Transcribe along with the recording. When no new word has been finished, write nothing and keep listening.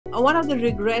one of the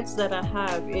regrets that I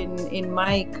have in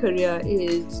my career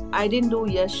is I didn't do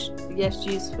Yash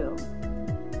Ji's film,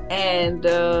 and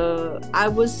I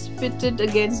was pitted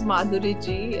against Madhuri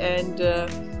Ji,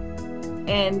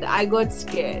 and I got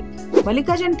scared.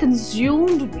 Mallika Jaan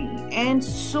consumed me, and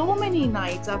so many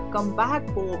nights I've come back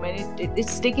home, and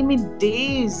it's taken me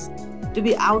days to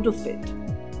be out of it.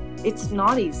 It's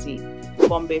not easy.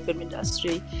 Bombay film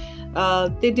industry,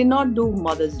 they did not do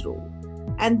mother's role.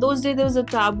 And those days there was a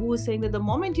taboo saying that the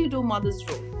moment you do mother's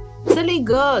role, silly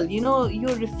girl,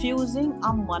 you're refusing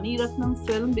a Mani Ratnam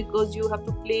film because you have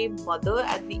to play mother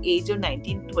at the age of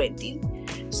 1920.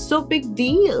 So big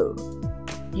deal.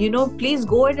 Please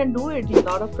go ahead and do it. A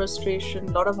lot of frustration,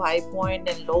 a lot of high point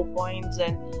and low points,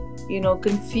 and,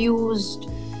 confused,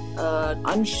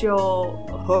 unsure,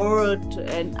 hurt.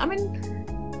 And I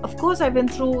mean, of course, I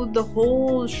went through the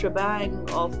whole shebang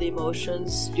of the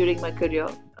emotions during my career.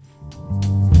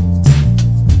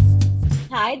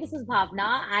 Hi, this is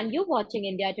Bhavna, and you're watching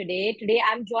India Today. Today,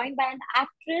 I'm joined by an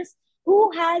actress who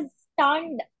has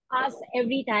stunned us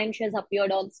every time she has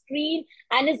appeared on screen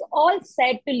and is all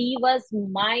set to leave us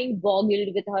mind-boggled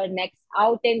with her next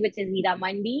outing, which is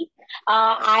Heeramandi.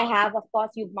 I have, of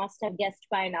course, you must have guessed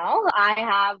by now, I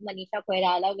have Manisha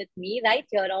Koirala with me right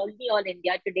here only on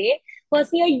India Today.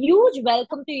 Firstly, a huge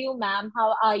welcome to you, ma'am.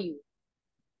 How are you?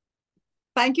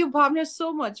 Thank you, Bhavna,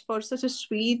 so much for such a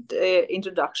sweet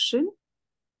introduction.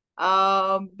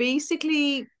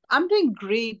 Basically, I'm doing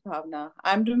great, Bhavna.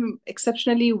 I'm doing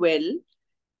exceptionally well,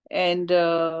 and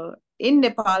in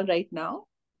Nepal right now.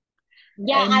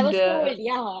 Yeah, I And was told,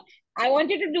 yeah. I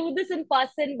wanted to do this in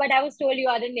person, but I was told you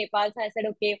are in Nepal, so I said,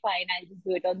 okay, fine, I'll just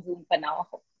do it on Zoom for now.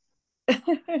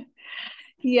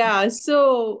 yeah,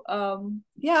 so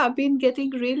yeah, I've been getting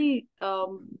really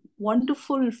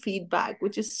wonderful feedback,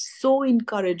 which is so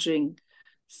encouraging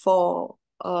for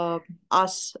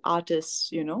us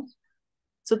artists.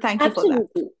 So thank you for that.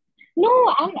 Absolutely.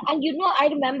 No, and I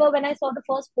remember when I saw the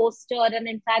first poster and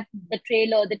in fact the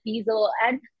trailer, the teaser,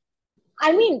 and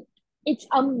I mean, it's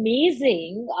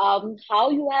amazing how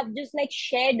you have just like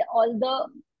shed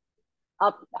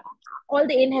uh, all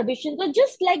the inhibitions or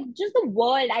just the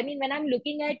world. I mean, when I'm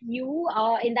looking at you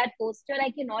in that poster,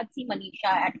 I cannot see Manisha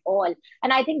at all,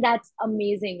 and I think that's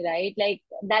amazing, right? Like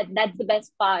that's the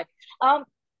best part. Um,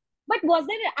 but was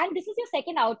there, and this is your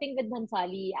second outing with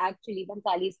Bhansali, actually,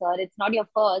 Bhansali sir. It's not your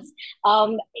first.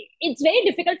 It's very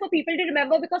difficult for people to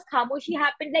remember because Khamoshi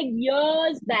happened like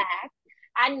years back,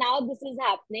 and now this is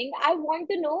happening. I want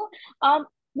to know,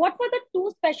 what were the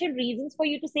two special reasons for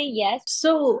you to say yes?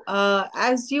 So,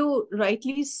 as you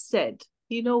rightly said,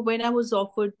 when I was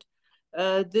offered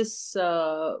this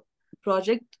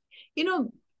project, you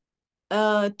know,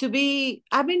 I've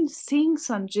been seeing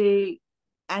Sanjay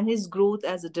and his growth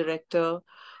as a director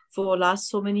for last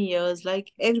so many years,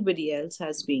 like everybody else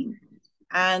has been.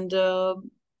 And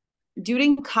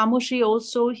during Khamoshi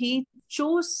also, he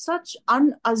chose such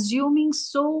unassuming,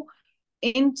 so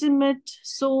intimate,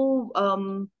 so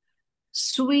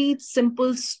sweet,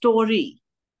 simple story.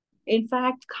 In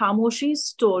fact, Khamoshi's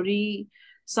story,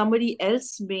 somebody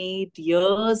else made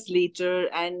years later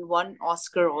and won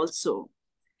Oscar also.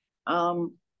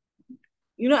 Um,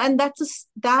 and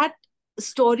that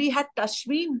story had touched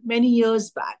me many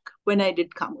years back when I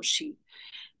did Kamoshi.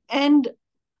 And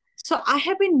so I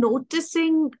have been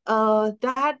noticing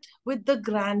that with the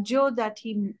grandeur that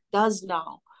he does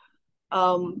now,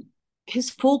 um, his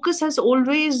focus has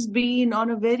always been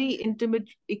on a very intimate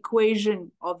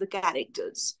equation of the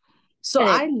characters. So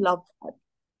I Correct. love that.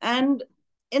 And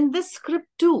in this script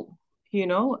too,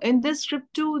 there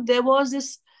was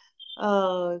this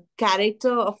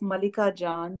character of Mallika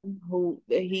Jaan who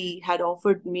he had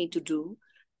offered me to do.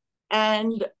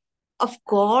 And of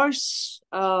course,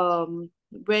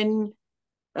 when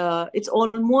it's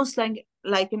almost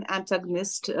like an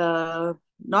antagonist,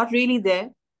 not really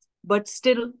there, but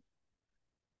still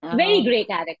Very uh, great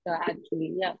character,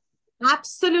 actually. Yeah.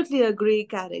 absolutely a great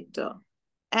character.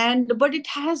 And but it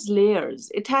has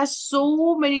layers. It has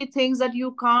so many things that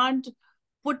you can't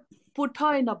put put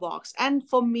her in a box. And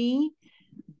for me,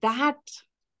 that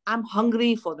I'm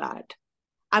hungry for that.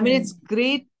 I mean, it's Hmm.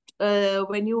 great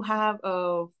when you have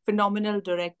a phenomenal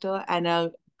director and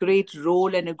a great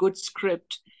role and a good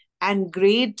script and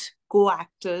great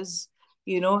co-actors,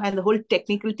 and the whole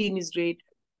technical team is great.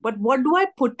 But what do I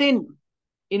put in,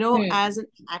 Hmm. as an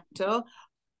actor?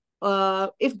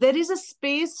 If there is a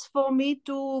space for me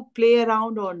to play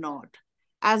around or not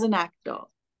as an actor,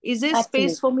 is there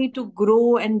space for Absolutely. me to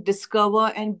grow and discover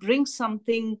and bring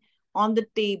something on the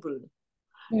table?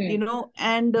 Hmm.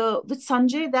 And with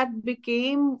Sanjay, that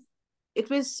became, it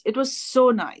was so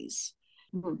nice.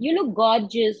 Mhm. you look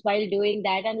gorgeous while doing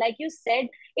that. And like you said,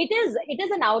 it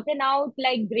is an out and out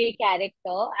like gray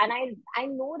character. And I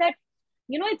know that,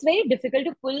 it's very difficult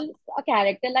to pull a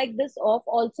character like this off.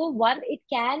 Also, one, it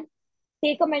can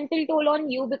take a mental toll on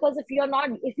you, because if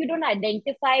you don't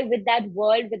identify with that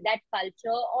world, with that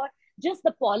culture, or just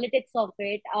the politics of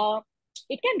it,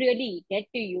 it can really get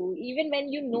to you. Even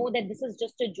when you know that this is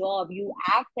just a job, you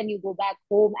act and you go back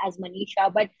home as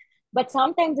Manisha, but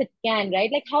sometimes it can, right?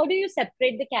 Like, how do you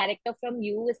separate the character from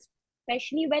you,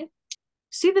 especially when?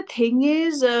 See, the thing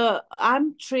is,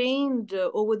 I'm trained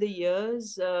over the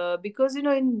years because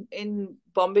in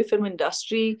Bombay film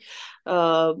industry,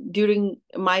 during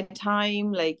my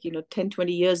time, like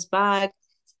 10-20 years back,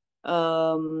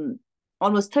 um,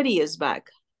 almost 30 years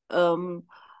back, um,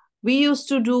 we used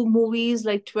to do movies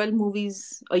like 12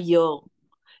 movies a year,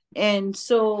 and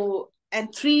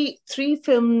three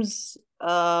films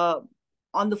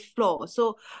on the floor.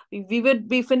 So we would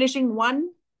be finishing one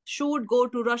shoot, go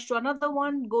to rush to another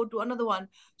one, go to another one.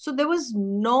 So there was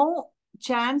no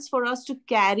chance for us to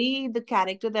carry the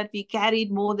character that we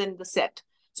carried more than the set.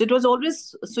 So it was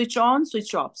always switch on,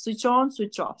 switch off, switch on,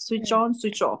 switch off, switch Hmm. on,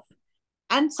 switch off.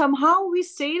 And somehow we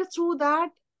sailed through that,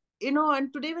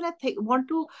 and today when want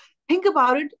to think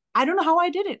about it, I don't know how I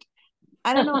did it.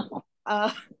 I don't know.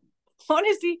 uh,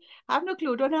 Honestly, I have no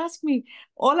clue. Don't ask me.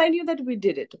 All I knew that we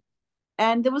did it,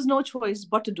 and there was no choice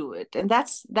but to do it. And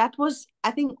that was,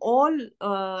 I think, all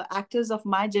actors of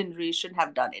my generation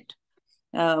have done it.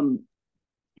 Um,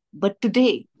 but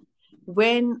today,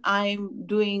 when I'm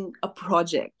doing a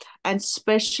project, and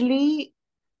especially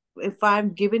if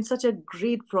I'm given such a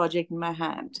great project in my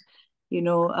hand,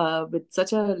 with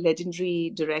such a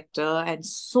legendary director and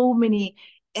so many,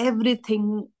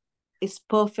 everything is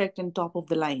perfect and top of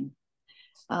the line,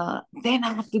 then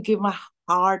I have to give my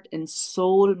heart and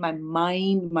soul, my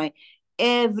mind, my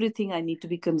everything. I need to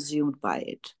be consumed by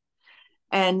it.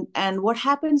 And what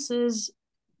happens is,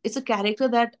 it's a character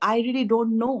that I really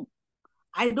don't know.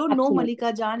 I don't know Absolutely.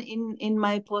 Mallika Jaan in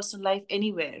my personal life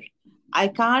anywhere. I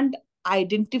can't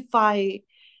identify,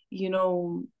 you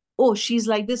know, oh, she's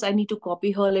like this. I need to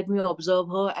copy her. Let me observe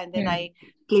her, and then Hmm. I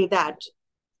play that.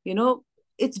 You know,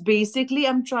 it's basically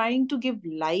I'm trying to give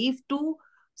life to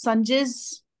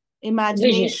Sanjay's Vision.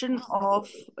 imagination of,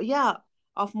 yeah,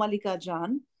 of Mallika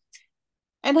Jaan,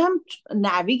 and I'm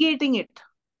navigating it.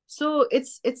 So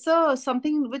it's a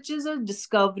something which is a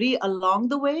discovery along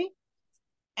the way,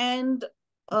 and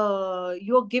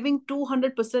you're giving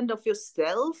 200% of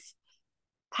yourself,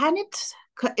 and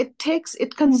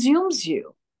it consumes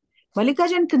you. Malika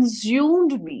Jan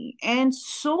consumed me, and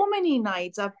so many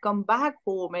nights I've come back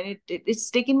home, and it's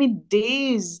taken me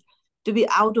days to be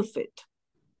out of it.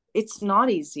 It's not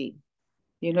easy.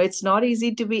 It's not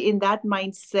easy to be in that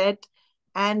mindset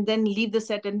and then leave the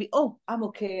set and be, oh, I'm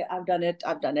okay. I've done it.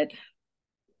 I've done it.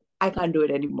 I can't do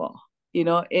it anymore.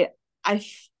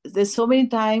 There's so many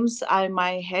times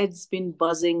my head's been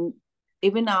buzzing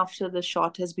even after the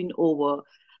shot has been over.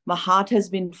 My heart has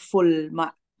been full.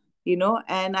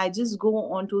 And I just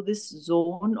go onto this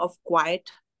zone of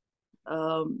quiet,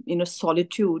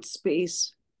 solitude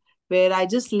space where I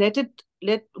just let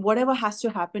whatever has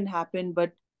to happen happen.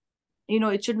 But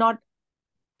it should not.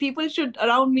 People should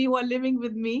around me who are living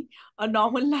with me a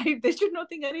normal life. They should not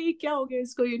think, "Arey, ye kya ho gaya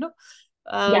isko."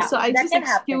 Yeah, So I that just can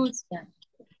happen. excuse. Yeah.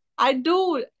 I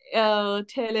do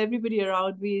tell everybody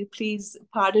around me, please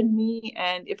pardon me,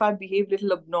 and if I behave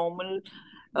little abnormal,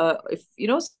 if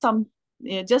some,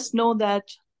 just know that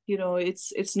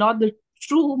it's not the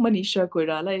true Manisha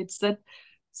Koirala. It's that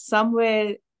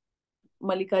somewhere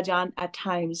Mallika Jaan at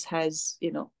times has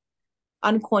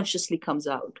unconsciously comes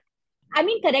out. I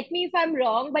mean, correct me if I'm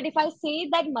wrong, but if I say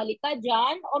that Mallika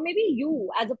Jaan, or maybe you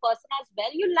as a person as well,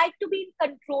 you like to be in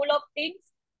control of things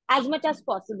as much as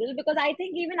possible, because I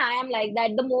think even I am like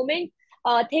that. The moment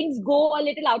things go a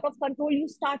little out of control, you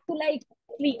start to like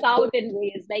freak out in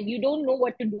ways like you don't know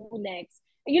what to do next.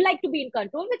 You like to be in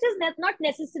control, which is not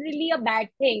necessarily a bad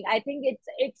thing. I think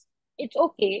it's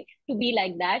okay to be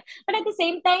like that, but at the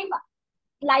same time,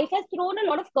 life has thrown a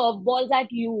lot of curveballs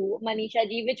at you, Manisha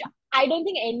ji, which I don't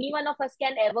think any one of us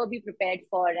can ever be prepared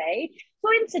for, right?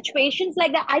 So in situations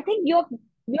like that, I think you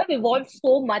have evolved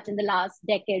so much in the last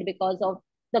decade because of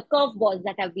the curveballs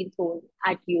that have been thrown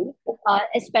at you,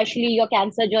 especially your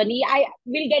cancer journey. I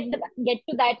will get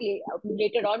to that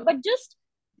later on, but just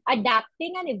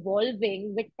adapting and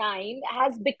evolving with time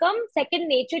has become second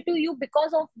nature to you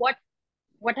because of what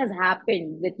has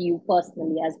happened with you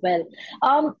personally as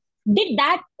well. Did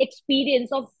that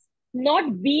experience of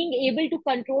not being able to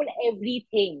control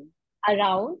everything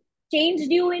around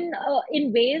changed you in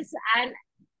ways? And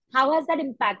How has that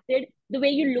impacted the way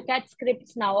you look at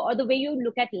scripts now, or the way you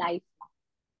look at life?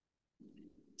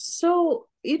 So,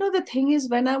 the thing is,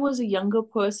 when I was a younger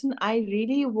person, I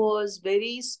really was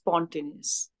very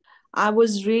spontaneous. I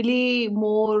was really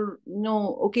more,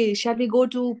 okay, shall we go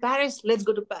to Paris? Let's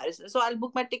go to Paris. So I'll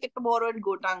book my ticket tomorrow and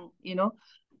go down.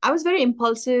 I was very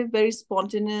impulsive, very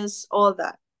spontaneous, all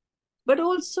that. But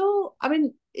also, I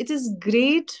mean, it is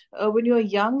great when you're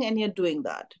young and you're doing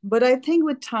that. But I think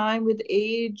with time, with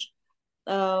age,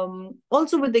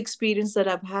 also with the experience that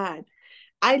I've had,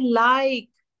 I like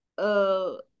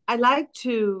uh, I like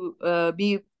to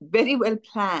be very well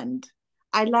planned.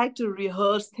 I like to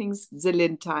rehearse things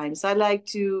zillion times. I like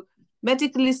to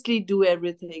meticulously do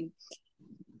everything.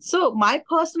 So my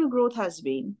personal growth has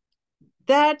been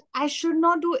that I should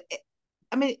not do.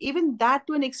 I mean, even that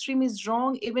to an extreme is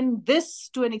wrong. Even this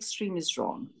to an extreme is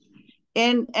wrong.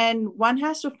 And one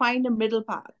has to find a middle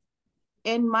path.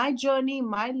 And my journey,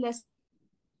 my lesson,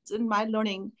 my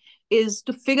learning is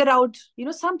to figure out,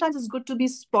 sometimes it's good to be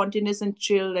spontaneous and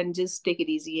chill and just take it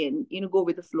easy and, go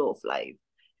with the flow of life.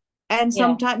 And Yeah,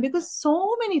 sometimes, because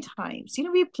so many times,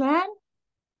 we plan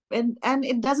and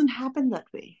it doesn't happen that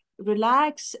way.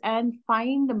 Relax and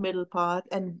find the middle path.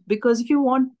 And because if you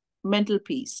want mental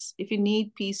peace, if you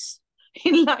need peace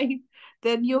in life,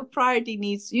 then your priority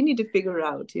needs, you need to figure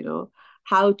out,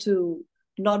 how to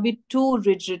not be too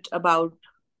rigid about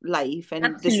life and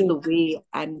this is the absolutely. way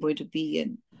I'm going to be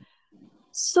in.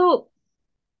 So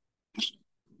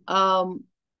um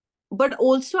but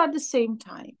also at the same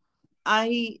time,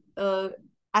 I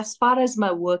as far as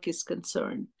my work is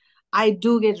concerned, I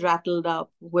do get rattled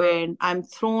up when I'm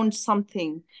thrown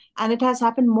something, and it has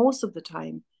happened most of the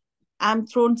time. I'm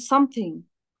thrown something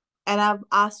and I've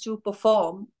asked to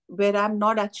perform where I'm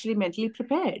not actually mentally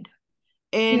prepared.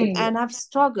 And Hmm. I've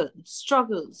struggled.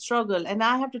 And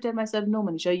I have to tell myself, no,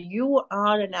 Manisha, you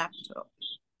are an actor.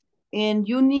 And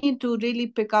you need to really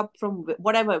pick up from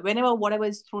whatever, whenever whatever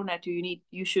is thrown at you,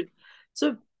 you should.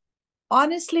 So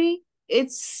honestly,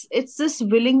 it's this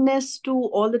willingness to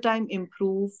all the time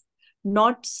improve,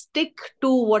 not stick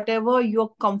to whatever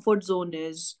your comfort zone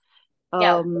is.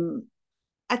 Yeah, um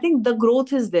I think the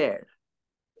growth is there.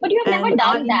 but you have And never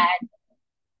done I that.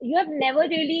 You have never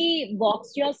really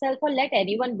boxed yourself or let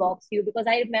anyone box you, because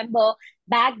I remember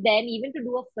back then, even to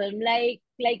do a film like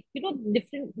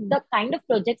different, the kind of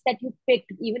projects that you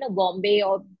picked, even a Bombay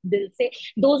or Dil Se,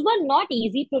 those were not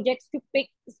easy projects to pick,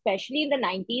 especially in the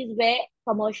 90s, where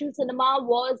commercial cinema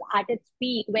was at its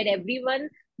peak, where everyone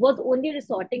was only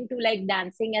resorting to like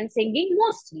dancing and singing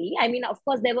mostly. I mean, of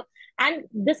course there were, and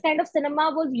this kind of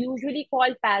cinema was usually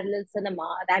called parallel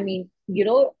cinema. I mean,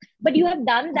 but you have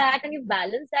done that and you've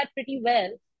balanced that pretty well.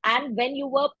 And when you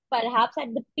were perhaps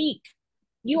at the peak,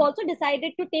 you also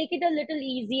decided to take it a little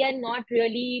easy and not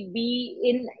really be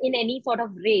in any sort of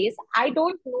race. I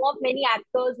don't know of many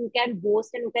actors who can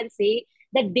boast and who can say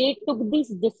that they took these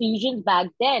decisions back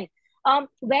then.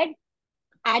 Where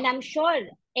And I'm sure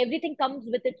everything comes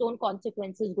with its own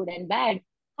consequences, good and bad.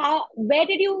 Where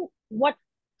did you what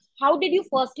How did you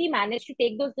firstly manage to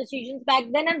take those decisions back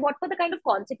then, and what were the kind of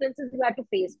consequences you had to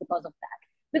face because of that?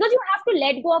 Because you have to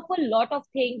let go of a lot of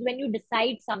things when you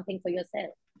decide something for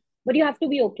yourself, but you have to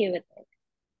be okay with it.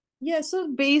 Yeah, so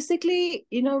basically,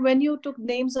 when you took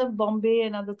names of Bombay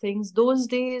and other things, those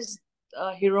days,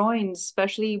 heroines,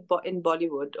 especially in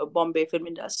Bollywood or Bombay film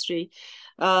industry,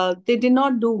 they did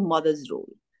not do mother's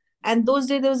role. And those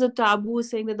days, there was a taboo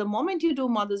saying that the moment you do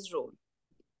mother's role,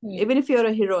 Hmm. even if you're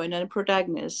a heroine and a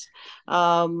protagonist,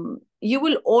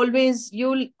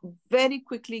 you'll very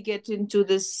quickly get into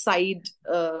this side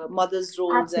mother's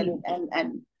roles, Absolutely.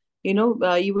 and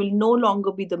you will no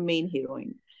longer be the main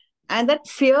heroine. And that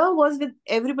fear was with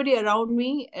everybody around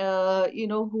me,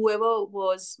 whoever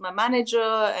was my manager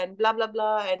and blah blah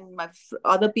blah, and my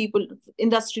other people,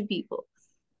 industry people.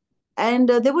 And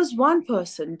there was one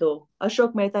person, though,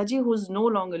 Ashok Mehta ji, who's no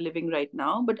longer living right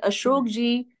now. But Ashok Hmm.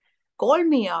 ji called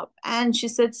me up and she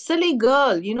said, silly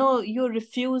girl, you're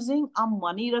refusing a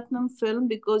Mani Ratnam film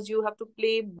because you have to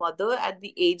play mother at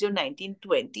the age of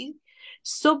 1920.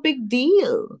 So big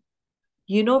deal.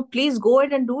 Please go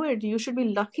ahead and do it. You should be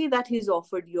lucky that he's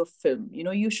offered you a film.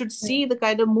 You should see Hmm. the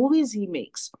kind of movies he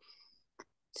makes.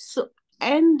 So,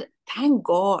 and thank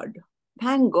god,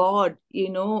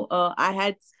 I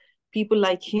had people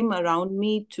like him around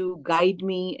me to guide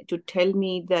me, to tell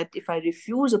me that if I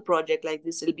refuse a project like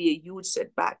this, it'll be a huge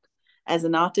setback as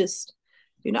an artist.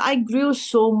 I grew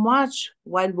so much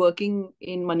while working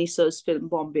in Manisha's film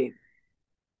Bombay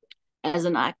as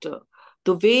an actor.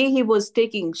 The way he was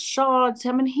taking shots,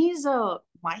 I mean, he's a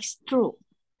maestro.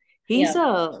 He's Yeah.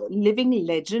 a living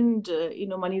legend,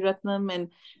 Mani Ratnam. And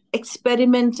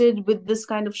experimented with this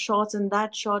kind of shots and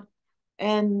that shot.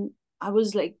 And I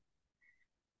was like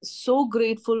so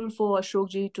grateful for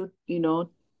Ashokji to,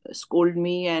 scold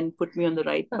me and put me on the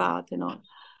right path and all.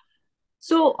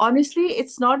 So honestly,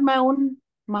 it's not my own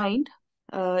mind.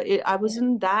 I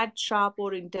wasn't that sharp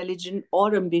or intelligent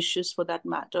or ambitious for that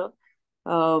matter.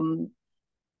 Um,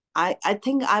 I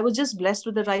think I was just blessed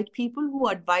with the right people who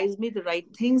advised me the right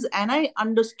things, and I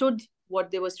understood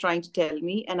what they was trying to tell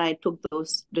me, and I took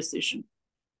those decisions.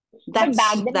 But back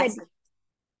That's then, that's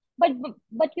but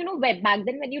back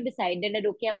then when you decided that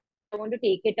okay, I want to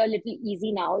take it a little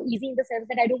easy now, easy in the sense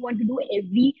that I don't want to do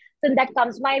every film that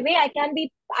comes my way. I can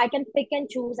pick and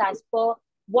choose as per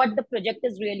what the project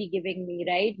is really giving me,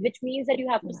 right? Which means that you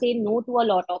have to say no to a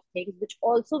lot of things, which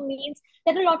also means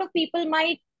that a lot of people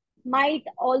might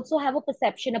also have a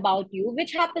perception about you,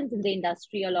 which happens in the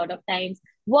industry a lot of times.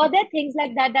 Were there things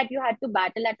like that you had to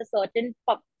battle at a certain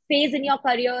phase in your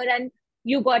career, and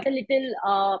you got a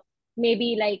little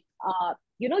maybe like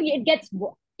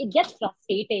it gets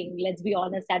frustrating, let's be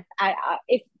honest,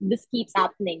 if this keeps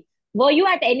happening. Were you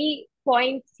at any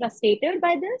point frustrated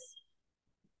by this?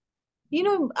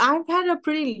 I've had a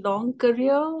pretty long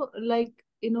career. Like,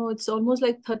 it's almost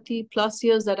like 30 plus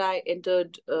years that I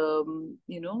entered,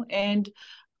 and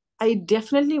I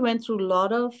definitely went through a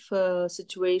lot of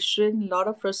situation, a lot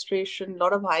of frustration, a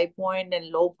lot of high point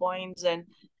and low points, and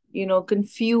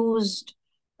confused,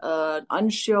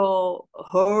 unsure,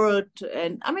 hurt,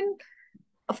 and I mean,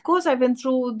 of course, I went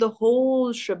through the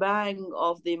whole shebang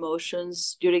of the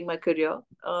emotions during my career.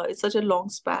 It's such a long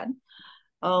span,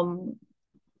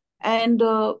 and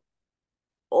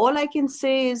all I can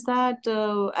say is that,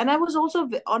 and I was also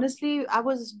honestly,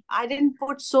 I didn't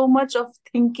put so much of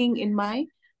thinking in my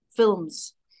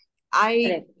films. I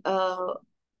Correct. uh,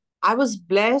 I was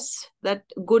blessed that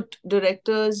good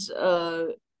directors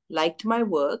liked my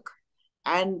work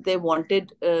and they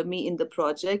wanted me in the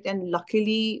project. And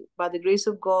luckily, by the grace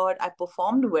of God, I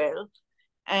performed well.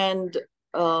 And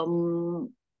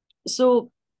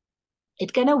so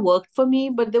it kind of worked for me.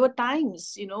 But there were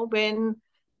times, when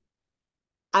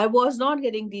I was not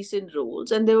getting decent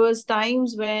roles. And there was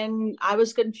times when I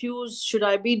was confused, should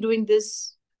I be doing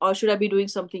this or should I be doing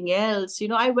something else?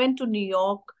 I went to New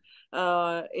York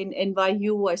in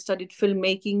NYU. I studied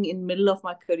filmmaking in middle of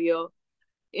my career.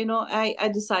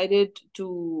 I decided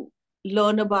to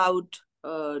learn about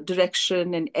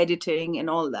direction and editing and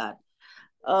all that.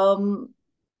 Um,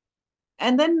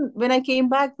 and then when I came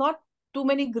back, not too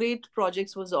many great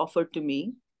projects was offered to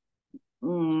me.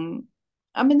 Mm.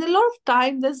 I mean, a lot of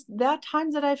time there are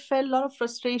times that I felt a lot of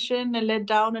frustration and let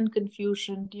down and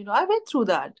confusion. I went through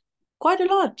that quite a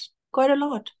lot, quite a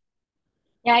lot.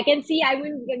 Yeah, I can see. I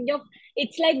mean,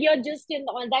 it's like you're just in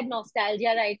all that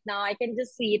nostalgia right now. I can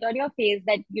just see it on your face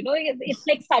that, it's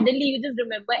like suddenly you just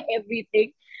remember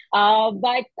everything.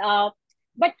 But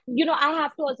I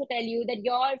have to also tell you that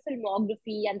your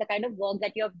filmography and the kind of work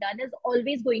that you have done is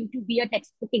always going to be a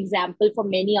textbook example for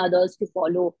many others to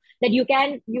follow. That you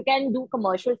can do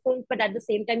commercial films, but at the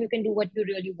same time, you can do what you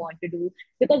really want to do,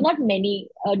 because not many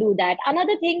do that.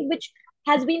 Another thing which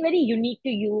has been very unique to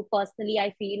you personally,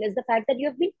 I feel, is the fact that you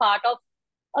have been part of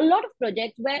a lot of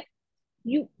projects where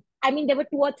you, I mean, there were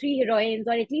two or three heroines,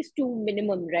 or at least two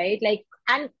minimum, right? Like,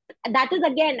 and that is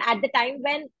again at the time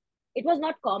when it was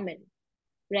not common,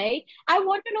 right? I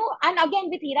want to know, and again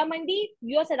with Heeramandi,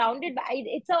 you're surrounded by,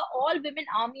 it's a all women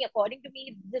army, according to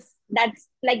me. That's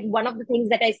like one of the things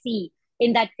that I see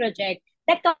in that project.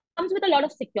 That comes with a lot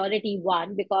of security,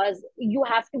 one, because you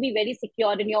have to be very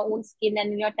secure in your own skin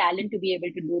and in your talent to be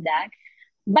able to do that.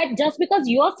 But just because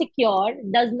you're secure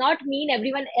does not mean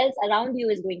everyone else around you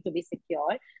is going to be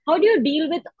secure. How do you deal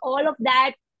with all of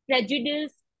that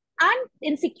prejudice and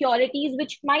insecurities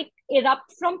which might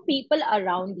erupt from people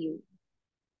around you?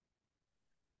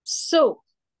 So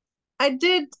I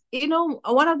did,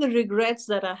 one of the regrets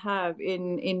that I have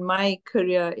in my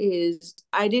career is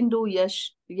I didn't do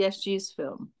Yashji's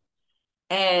film.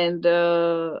 And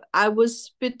I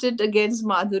was pitted against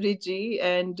Madhuri ji,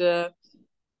 and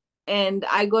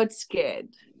I got scared.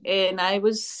 And I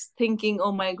was thinking,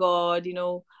 oh my God,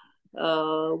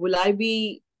 will I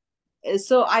be?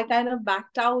 So I kind of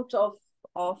backed out of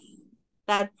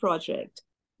that project.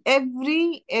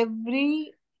 Every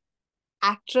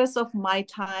actress of my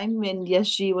time when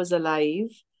Yashi was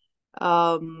alive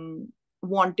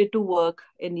wanted to work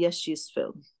in Yashi's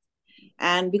film,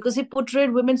 and because he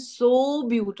portrayed women so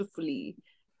beautifully.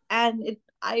 And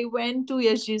I went to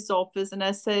Yashi's office and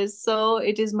I said, "So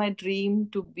it is my dream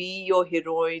to be your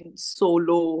heroine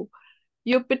solo.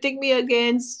 You're pitting me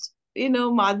against,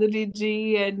 Madhuri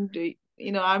ji, and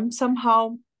I'm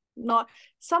somehow not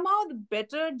somehow the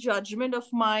better judgment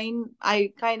of mine.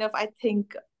 I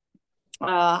think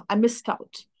I missed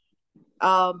out.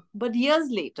 But years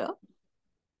later,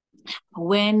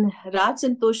 when Raj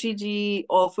Santoshi ji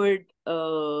offered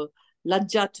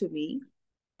Lajja to me,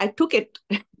 I took it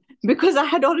because I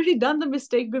had already done the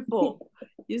mistake before.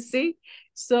 You see,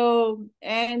 so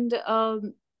and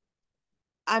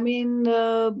I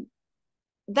mean.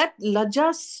 That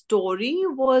Lajja story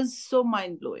was so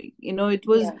mind blowing. Yeah.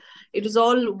 It was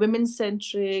all women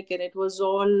centric, and it was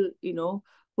all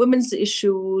women's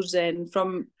issues, and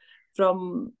from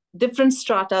different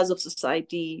stratas of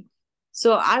society.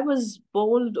 So I was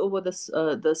bowled over the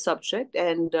subject,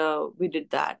 and we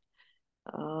did that.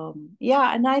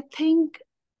 Yeah, and I think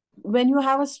when you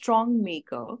have a strong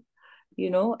maker,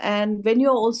 and when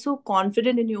you're also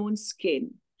confident in your own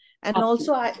skin. And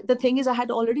also, Absolutely. the thing is, I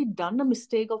had already done a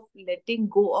mistake of letting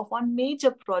go of one major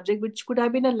project, which could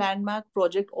have been a landmark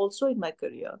project also in my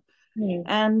career. Hmm.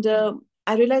 And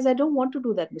I realized I don't want to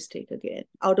do that mistake again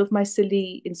out of my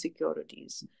silly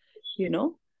insecurities, you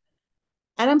know.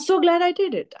 And I'm so glad I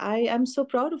did it. I am so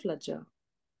proud of Lajja.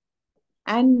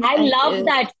 And I love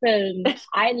that film.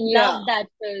 I yeah, love that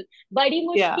film. Badi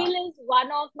yeah, Mushkil is one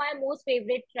of my most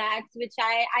favorite tracks, which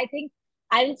I think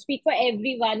I will speak for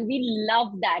everyone. We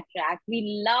love that track.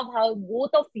 We love how both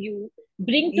of you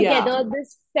bring yeah, together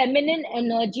this feminine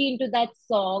energy into that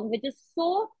song, which is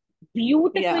so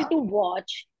beautiful yeah. to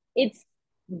watch. It's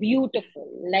beautiful.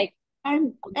 Like,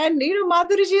 And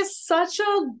Madhuri ji is such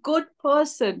a good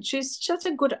person. She's such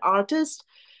a good artist.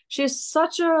 She's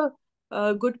such a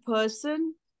good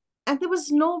person. And there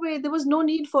was no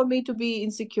need for me to be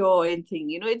insecure or anything.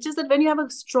 It's just that when you have a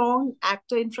strong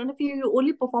actor in front of you, you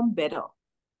only perform better.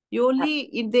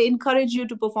 They encourage you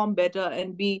to perform better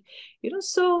and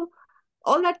so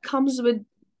all that comes with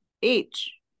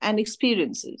age and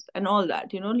experiences and all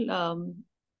that.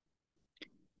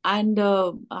 And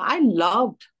I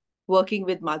loved working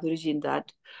with Madhuri ji in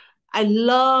that. I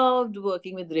loved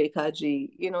working with Rekha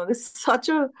ji. This is such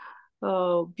a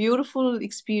beautiful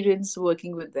experience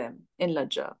working with them in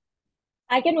Lajja.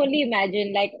 I can only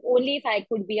imagine, like, only if I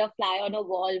could be a fly on a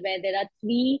wall where there are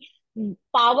three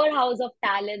powerhouse of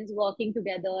talents working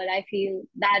together. I feel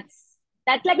that's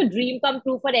like a dream come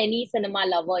true for any cinema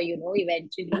lover,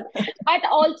 eventually. But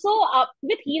also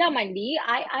with Heeramandi,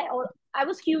 I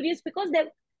was curious because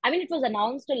I mean, it was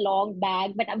announced a long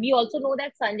back, but we also know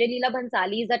that Sanjay Leela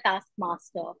Bhansali is a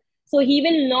taskmaster. So he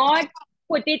will not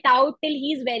put it out till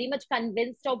he's very much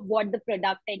convinced of what the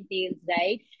product entails,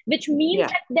 right? Which means Yeah.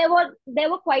 that there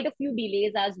were quite a few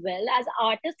delays as well as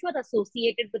artists were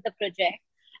associated with the project.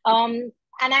 Um,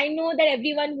 and I know that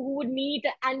everyone who would meet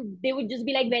and they would just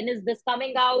be like, when is this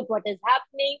coming out? What is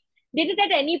happening? Did it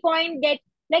at any point get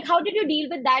like how did you deal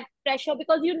with that pressure?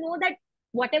 Because you know that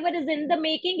whatever is in the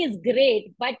making is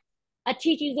great, but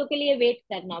अच्छी चीजों के लिए wait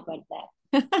करना पड़ता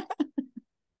है.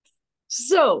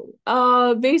 So,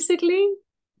 basically,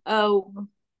 uh,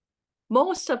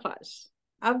 most of us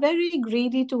are very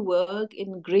greedy to work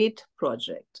in great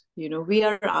project. We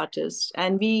are artists,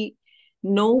 and we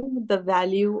know the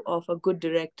value of a good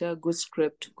director, good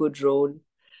script, good role.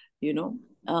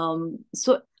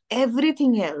 So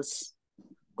everything else,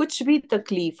 कुछ भी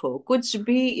तकलीफ हो, कुछ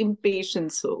भी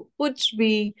impatience हो, कुछ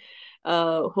भी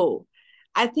हो,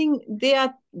 I think they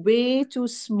are way too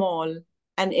small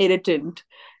and irritant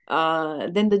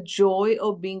than the joy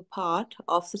of being part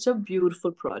of such a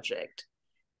beautiful project.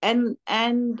 And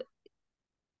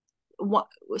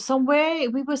somewhere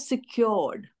we were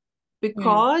secured Hmm.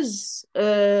 because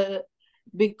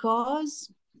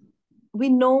we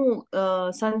know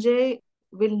Sanjay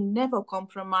will never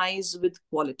compromise with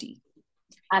quality.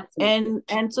 Absolutely.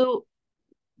 And so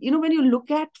when you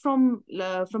look at from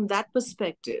that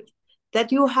perspective,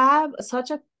 that you have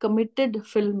such a committed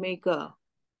filmmaker,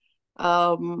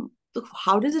 so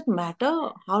how does it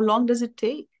matter how long does it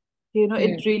take? Hmm.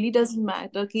 It really doesn't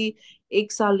matter कि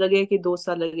एक साल लगे कि 2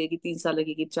 साल लगे कि 3 साल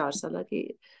लगे कि 4 साल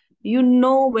लगे.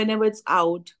 Whenever it's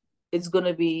out, it's going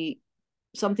to be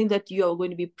something that you are going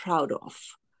to be proud of.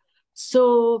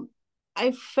 So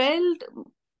I felt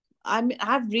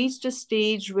I've reached a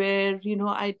stage where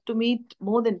I to me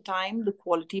more than time, the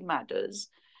quality matters.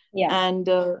 Yeah. And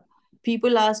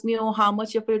people ask me, oh, how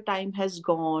much of your time has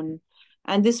gone,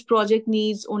 and this project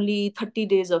needs only 30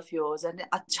 days of yours. And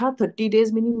acha, 30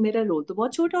 days meaning mera role to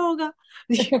bahut chota hoga.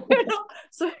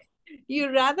 So you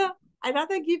rather I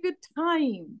rather give you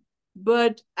time,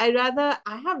 but I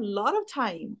have a lot of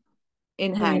time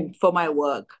in Hmm. hand for my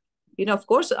work. Of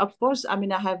course, I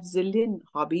mean, I have zillion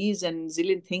hobbies and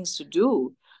zillion things to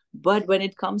do. But when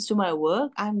it comes to my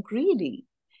work, I'm greedy.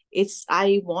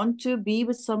 I want to be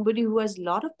with somebody who has a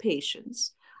lot of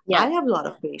patience. I Yeah. have a lot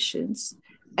of patience,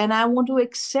 and I want to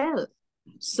excel.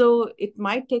 So it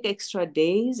might take extra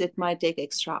days, it might take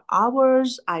extra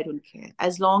hours. I don't care,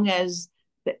 as long as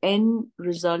the end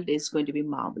result is going to be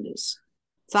marvelous.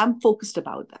 So I'm focused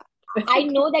about that. I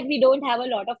know that we don't have a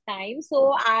lot of time,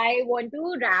 so I want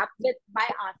to wrap with by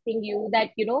asking you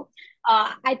that,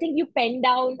 I think you penned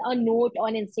down a note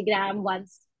on Instagram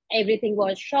once everything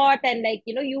was shot, and like,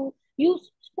 you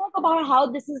spoke about how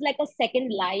this is like a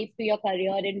second life to your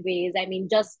career in ways. I mean,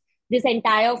 just this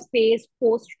entire phase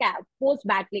post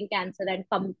battling cancer and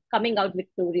coming out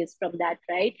victorious from that,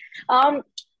 right?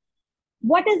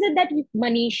 What is it that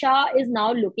Manisha is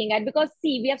now looking at? Because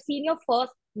see, we have seen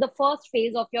the first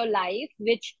phase of your life,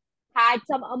 which had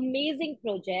some amazing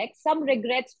projects, some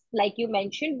regrets, like you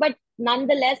mentioned, but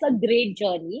nonetheless a great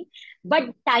journey.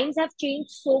 But times have changed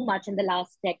so much in the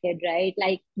last decade, right?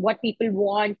 Like what people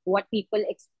want, what people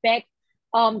expect,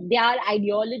 their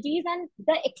ideologies and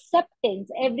the acceptance,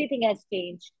 everything has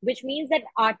changed, which means that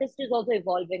artist is also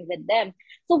evolving with them.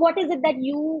 So what is it that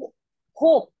you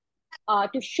hope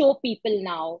to show people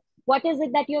now? What is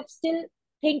it that you still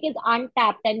think is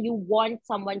untapped and you want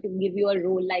someone to give you a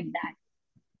role like that?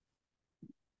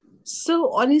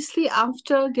 So honestly,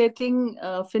 after getting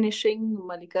finishing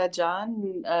Mallika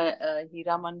Jaan,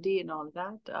 Heeramandi, and all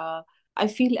that, I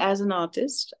feel as an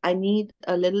artist, I need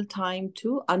a little time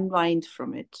to unwind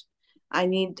from it. I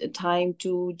need time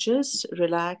to just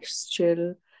relax,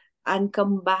 chill, and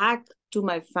come back to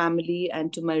my family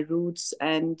and to my roots,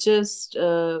 and just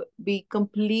be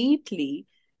completely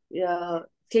uh,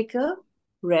 take a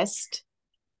rest.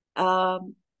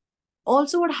 Um,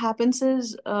 Also, what happens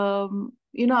is,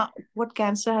 what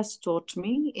cancer has taught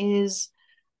me is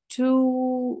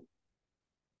to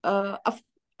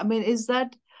is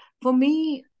that for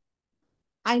me,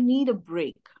 I need a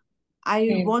break. I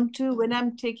Hmm. want to, when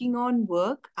I'm taking on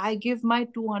work, I give my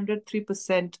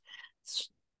 203%,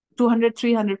 200,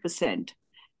 300%,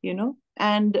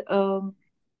 and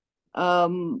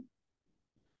um,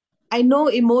 I know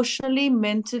emotionally,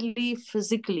 mentally,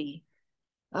 physically,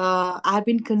 I've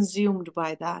been consumed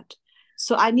by that.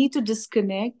 So I need to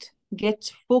disconnect,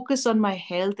 get focus on my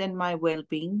health and my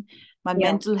well-being, my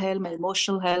Yeah. mental health, my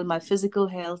emotional health, my physical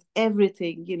health,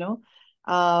 everything,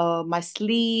 my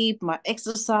sleep, my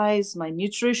exercise, my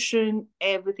nutrition,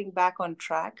 everything back on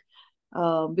track.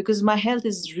 Because my health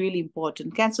is really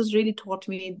important. Cancer's really taught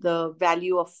me the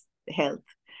value of health,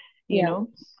 you Yeah. know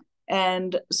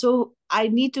and so I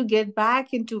need to get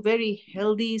back into very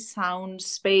healthy sound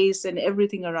space and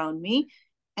everything around me.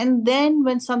 And then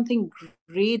when something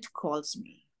great calls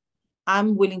me,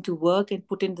 I'm willing to work and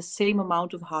put in the same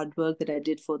amount of hard work that I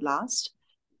did for last.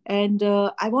 And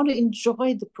I want to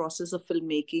enjoy the process of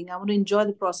filmmaking. I want to enjoy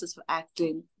the process of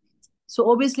acting. So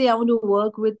obviously I want to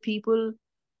work with people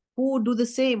who do the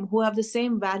same, who have the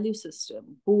same value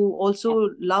system, who Yeah. also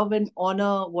love and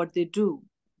honor what they do,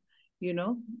 you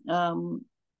know um,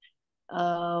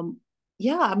 um,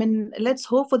 yeah, I mean, let's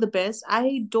hope for the best.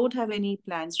 I don't have any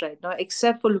plans right now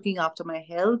except for looking after my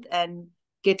health and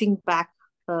getting back,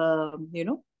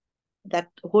 that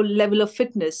whole level of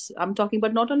fitness. I'm talking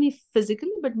about not only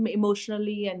physically, but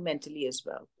emotionally and mentally as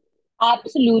well.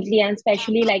 Absolutely. And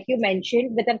especially like you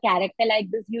mentioned, with a character like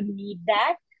this, you need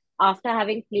that. After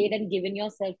having played and given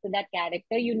yourself to that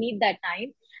character, you need that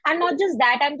time. And not just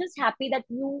that, I'm just happy that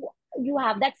you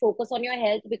have that focus on your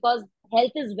health, because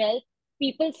health is wealth.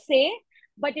 People say,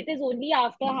 but it is only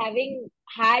after having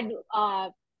had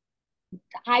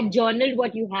journaled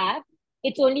what you have,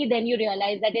 it's only then you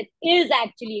realize that it is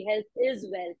actually health is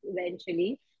wealth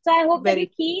eventually. So I hope that you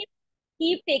Very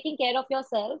keep taking care of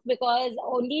yourself, because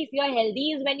only if you're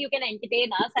healthy is when you can entertain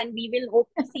us, and we will hope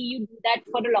to see you do that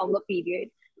for a longer period,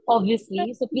 Thank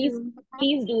obviously. So you.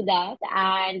 please do that,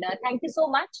 and thank you so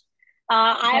much.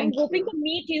 I am Thank hoping you. to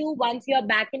meet you once you're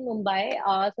back in Mumbai,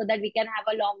 so that we can have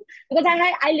a long, because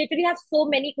I literally have so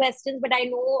many questions, but I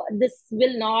know this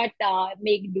will not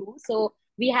make do. So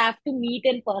we have to meet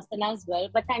in person as well.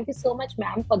 But thank you so much,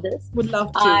 ma'am, for this. Would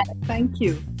love Uh, to. Thank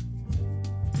you.